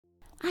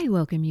I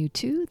welcome you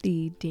to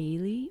the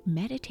Daily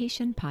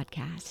Meditation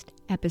Podcast,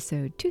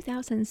 episode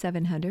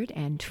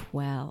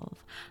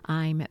 2712.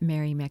 I'm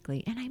Mary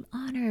Meckley, and I'm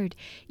honored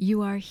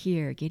you are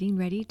here getting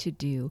ready to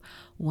do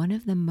one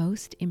of the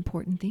most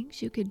important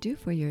things you could do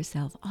for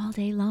yourself all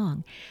day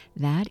long.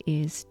 That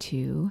is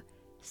to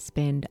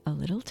spend a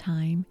little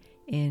time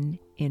in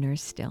inner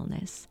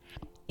stillness.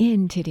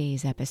 In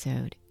today's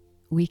episode,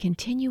 we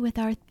continue with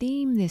our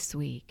theme this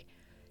week.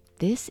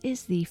 This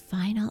is the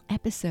final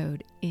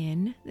episode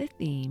in the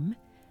theme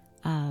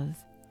of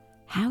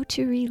how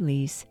to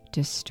release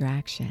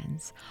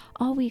distractions.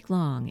 All week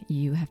long,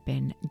 you have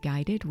been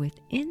guided with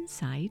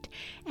insight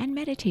and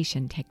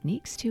meditation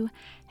techniques to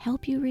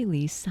help you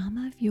release some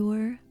of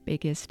your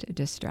biggest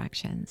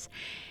distractions.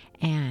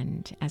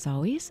 And as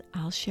always,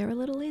 I'll share a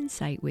little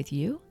insight with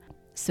you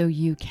so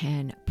you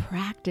can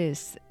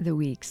practice the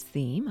week's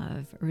theme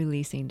of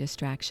releasing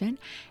distraction,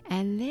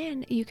 and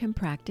then you can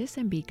practice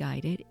and be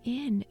guided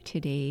in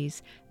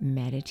today's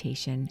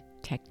meditation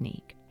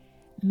technique.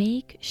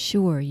 Make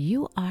sure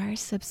you are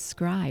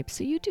subscribed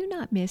so you do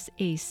not miss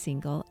a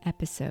single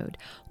episode.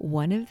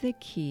 One of the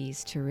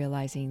keys to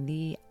realizing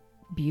the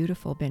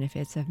beautiful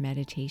benefits of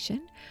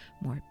meditation,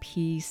 more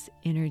peace,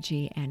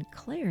 energy, and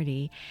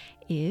clarity,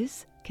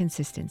 is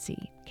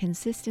consistency.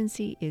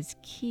 Consistency is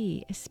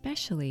key,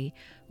 especially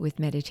with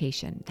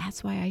meditation.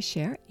 That's why I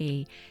share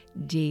a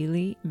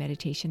daily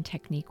meditation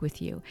technique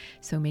with you.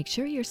 So make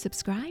sure you're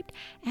subscribed,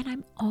 and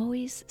I'm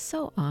always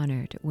so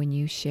honored when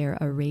you share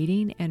a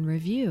rating and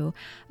review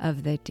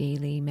of the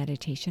Daily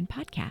Meditation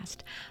Podcast.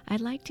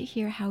 I'd like to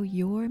hear how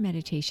your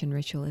meditation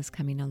ritual is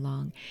coming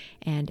along,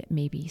 and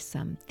maybe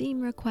some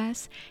theme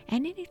requests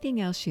and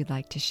anything else you'd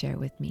like to share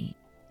with me.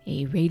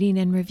 A rating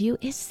and review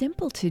is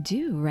simple to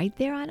do right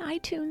there on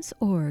iTunes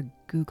or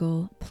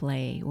Google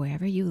Play,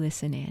 wherever you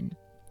listen in.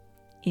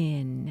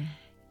 In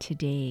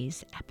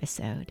today's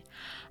episode,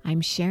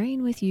 I'm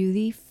sharing with you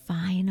the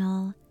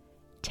final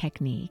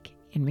technique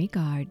in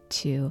regard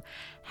to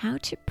how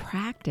to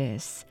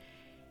practice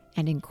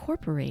and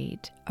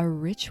incorporate a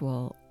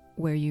ritual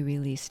where you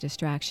release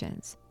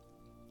distractions.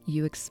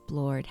 You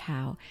explored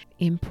how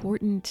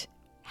important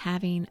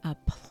having a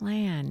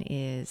plan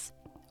is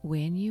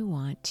when you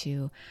want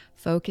to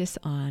focus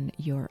on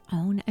your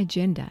own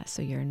agenda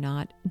so you're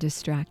not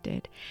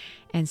distracted.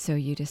 And so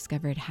you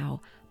discovered how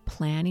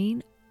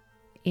planning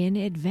in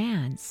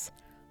advance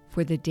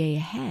for the day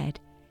ahead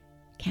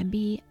can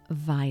be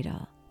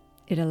vital.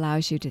 It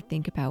allows you to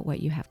think about what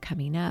you have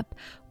coming up,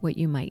 what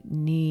you might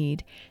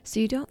need, so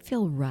you don't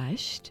feel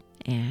rushed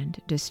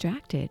and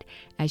distracted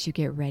as you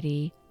get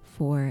ready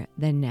for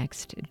the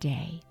next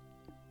day.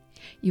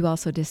 You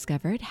also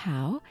discovered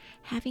how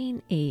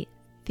having a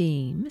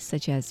theme,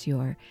 such as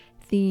your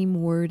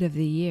theme word of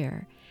the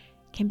year,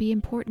 can be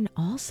important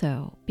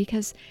also,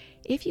 because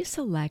if you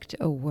select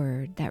a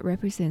word that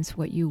represents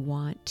what you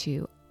want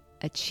to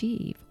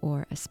achieve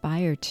or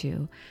aspire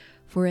to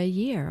for a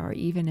year or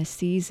even a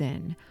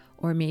season,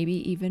 or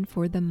maybe even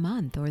for the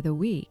month or the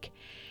week,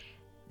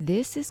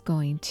 this is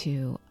going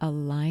to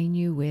align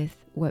you with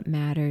what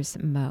matters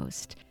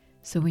most.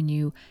 So when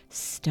you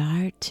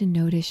start to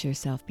notice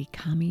yourself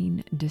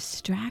becoming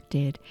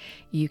distracted,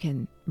 you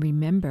can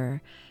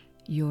remember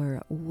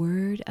your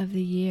word of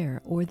the year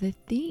or the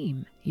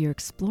theme you're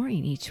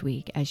exploring each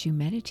week as you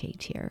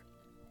meditate here.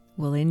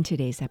 Well, in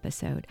today's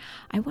episode,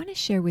 I want to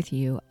share with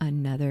you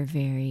another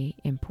very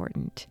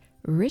important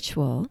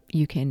ritual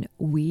you can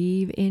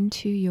weave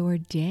into your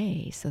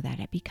day so that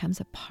it becomes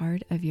a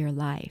part of your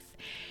life.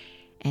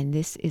 And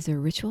this is a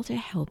ritual to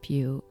help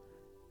you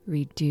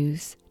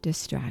reduce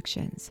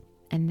distractions.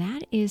 And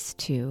that is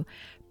to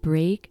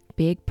break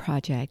big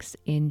projects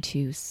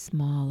into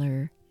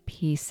smaller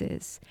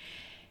pieces.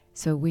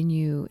 So when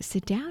you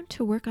sit down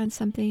to work on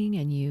something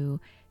and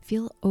you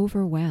feel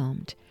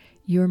overwhelmed,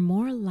 you're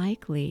more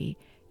likely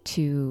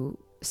to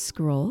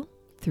scroll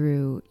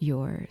through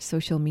your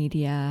social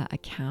media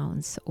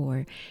accounts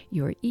or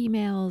your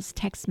emails,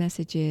 text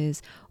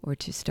messages, or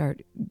to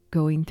start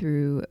going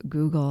through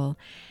Google.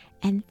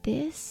 And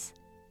this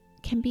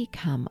can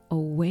become a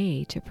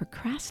way to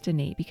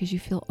procrastinate because you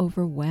feel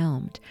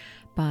overwhelmed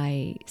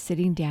by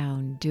sitting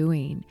down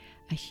doing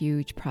a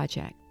huge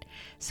project.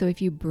 So if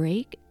you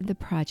break the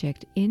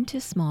project into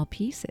small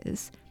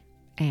pieces,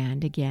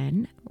 and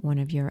again, one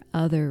of your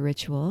other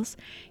rituals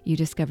you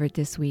discovered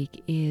this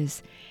week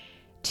is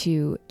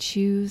to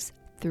choose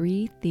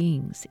 3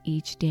 things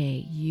each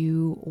day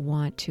you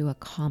want to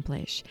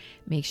accomplish.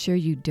 Make sure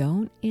you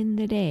don't end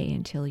the day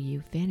until you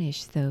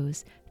finish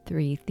those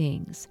 3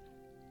 things.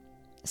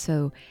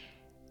 So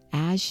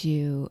as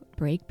you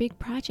break big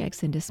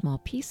projects into small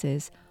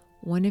pieces,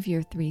 one of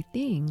your 3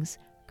 things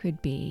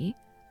could be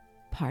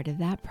part of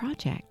that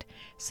project.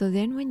 So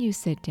then when you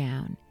sit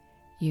down,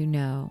 you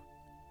know,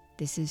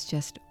 this is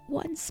just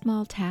one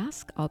small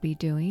task I'll be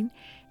doing,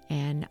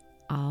 and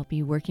I'll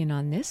be working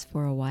on this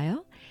for a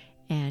while.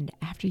 And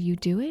after you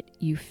do it,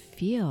 you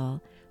feel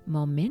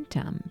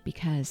momentum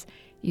because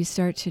you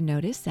start to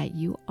notice that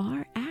you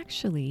are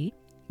actually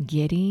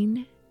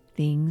getting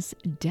things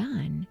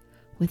done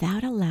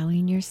without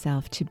allowing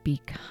yourself to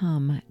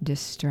become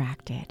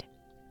distracted.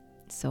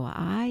 So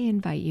I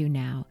invite you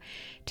now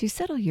to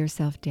settle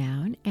yourself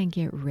down and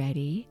get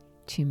ready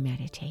to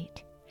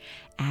meditate.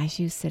 As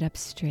you sit up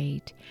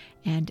straight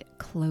and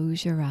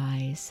close your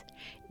eyes,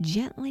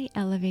 gently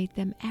elevate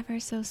them ever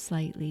so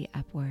slightly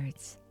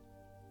upwards.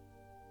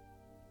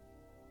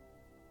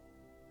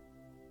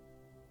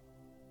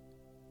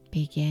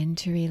 Begin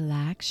to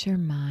relax your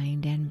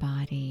mind and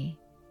body.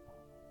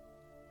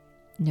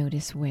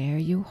 Notice where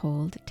you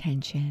hold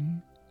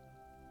tension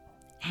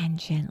and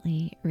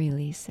gently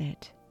release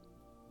it.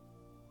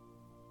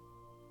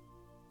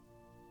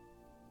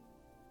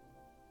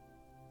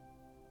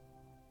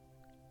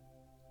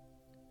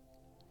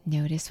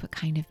 Notice what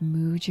kind of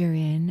mood you're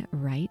in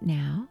right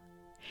now,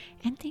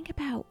 and think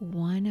about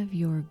one of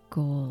your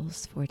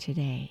goals for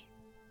today.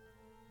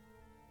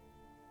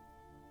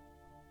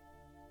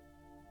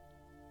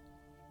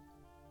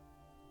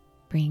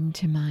 Bring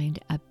to mind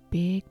a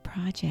big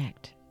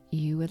project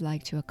you would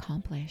like to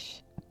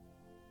accomplish.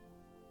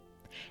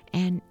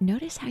 And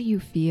notice how you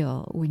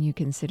feel when you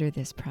consider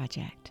this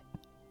project.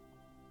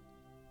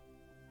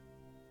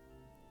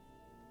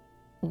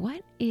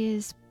 What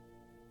is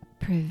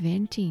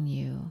preventing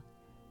you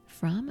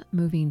from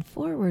moving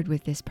forward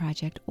with this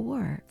project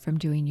or from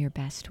doing your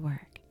best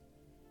work?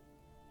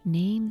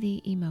 Name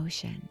the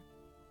emotion.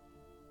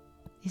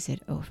 Is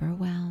it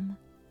overwhelm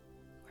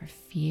or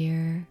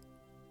fear?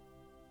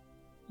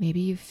 Maybe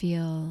you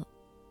feel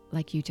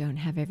like you don't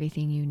have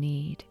everything you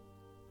need.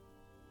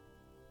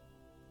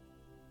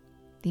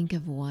 Think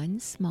of one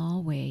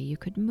small way you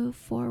could move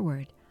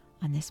forward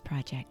on this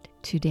project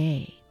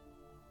today.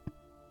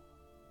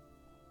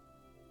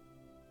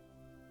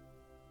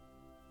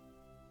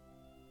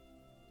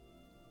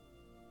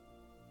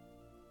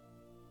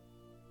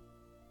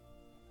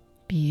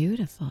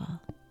 Beautiful.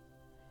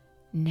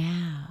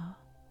 Now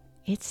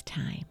it's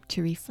time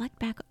to reflect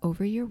back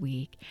over your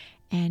week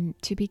and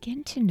to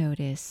begin to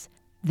notice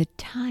the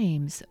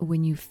times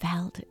when you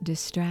felt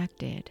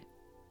distracted.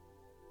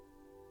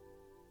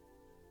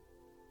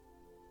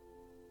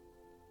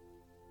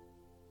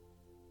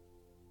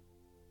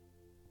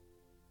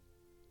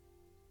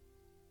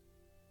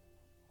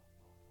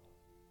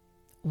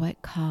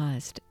 What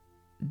caused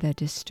the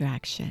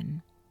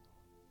distraction?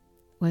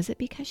 Was it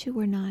because you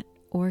were not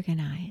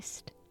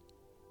organized?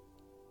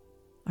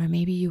 Or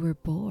maybe you were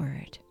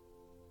bored?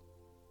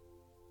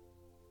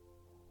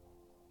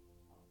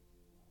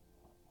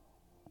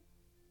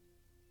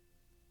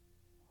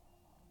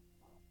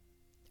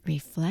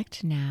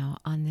 Reflect now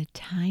on the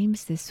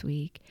times this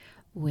week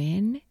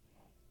when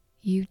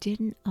you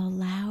didn't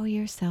allow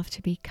yourself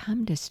to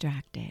become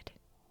distracted.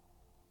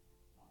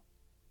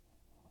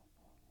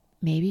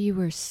 Maybe you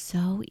were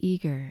so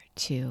eager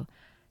to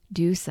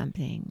do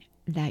something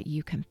that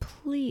you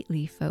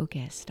completely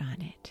focused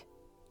on it.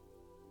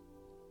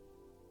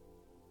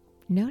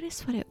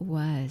 Notice what it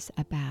was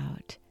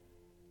about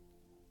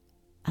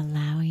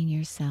allowing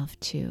yourself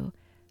to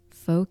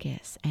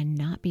focus and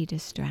not be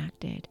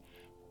distracted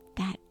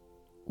that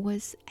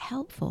was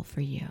helpful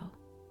for you.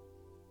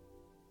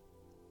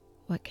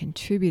 What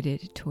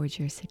contributed towards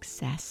your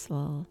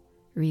successful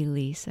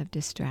release of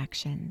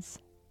distractions?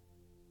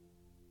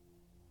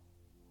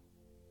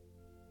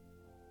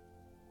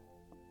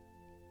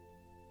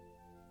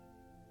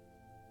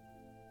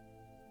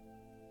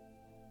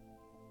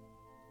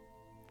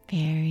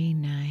 Very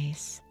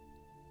nice.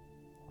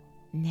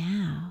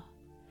 Now,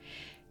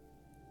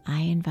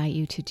 I invite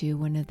you to do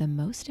one of the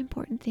most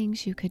important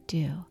things you could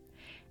do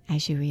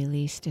as you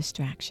release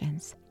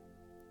distractions.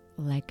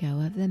 Let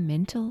go of the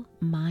mental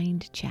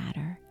mind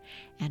chatter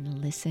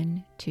and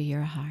listen to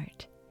your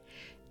heart.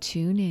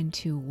 Tune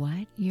into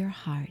what your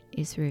heart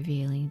is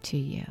revealing to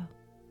you.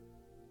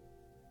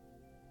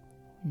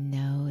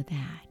 Know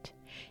that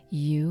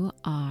you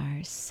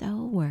are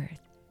so worth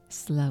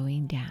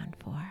slowing down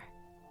for.